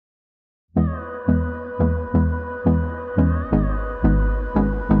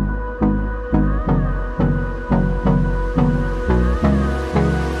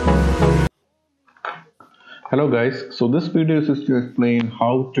Hello guys, so this video is to explain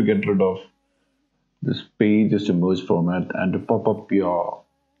how to get rid of this page as a merge format and to pop up your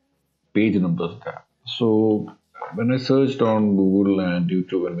page numbers there. So when I searched on Google and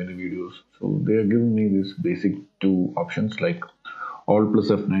YouTube and many videos, so they are giving me these basic two options like Alt plus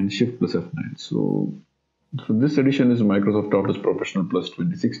F9, Shift plus F9. So this edition is Microsoft Office Professional Plus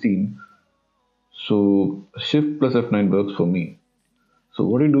 2016. So Shift plus F9 works for me. So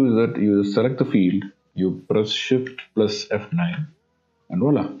what you do is that you select the field, you press Shift plus F9 and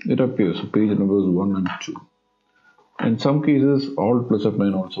voila, it appears. So page numbers 1 and 2. In some cases, Alt plus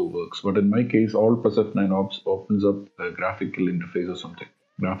F9 also works, but in my case, Alt plus F9 opens up a graphical interface or something,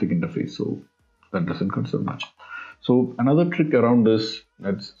 graphic interface, so that doesn't concern much. So another trick around this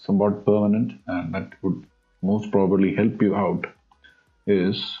that's somewhat permanent and that would most probably help you out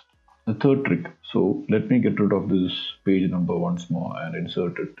is the third trick. So let me get rid of this page number once more and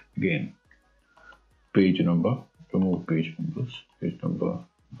insert it again. Page number, remove page numbers, page number,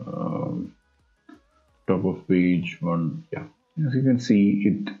 top of page 1. Yeah, as you can see,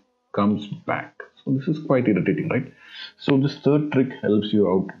 it comes back. So this is quite irritating, right? So this third trick helps you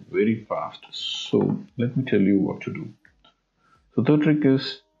out very fast. So let me tell you what to do. So third trick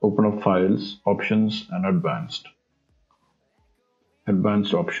is open up files, options and advanced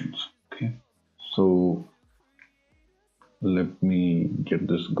options. Okay, so let me get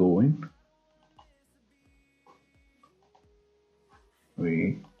this going.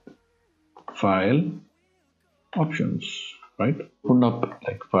 Wait, file, options, right? Open up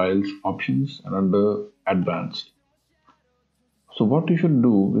like files, options and under advanced. So what you should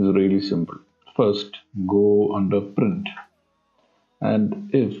do is really simple. First, go under print, and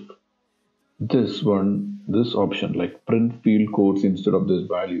if this option like print field codes instead of these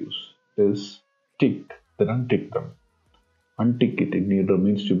values is ticked, then untick them. Untick it, it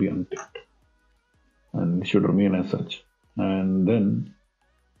remains to be unticked and it should remain as such. And then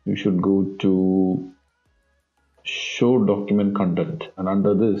you should go to show document content, and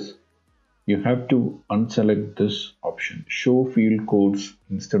under this you have to unselect this option, show field codes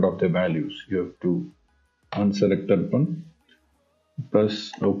instead of the values. You have to unselect that one,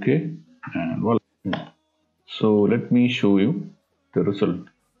 press OK, and voila. So let me show you the result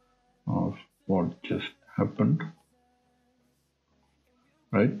of what just happened,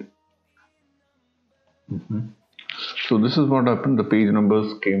 right? So this is what happened. The page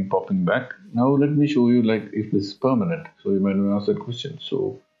numbers came popping back. Now let me show you like if this is permanent. So you might ask that question.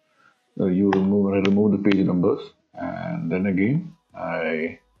 So I remove the page numbers, and then again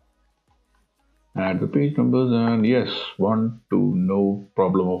I add the page numbers, and yes, 1, 2, no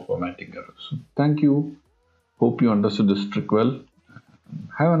problem of formatting errors. So thank you. Hope you understood this trick well.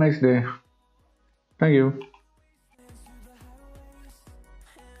 Have a nice day. Thank you.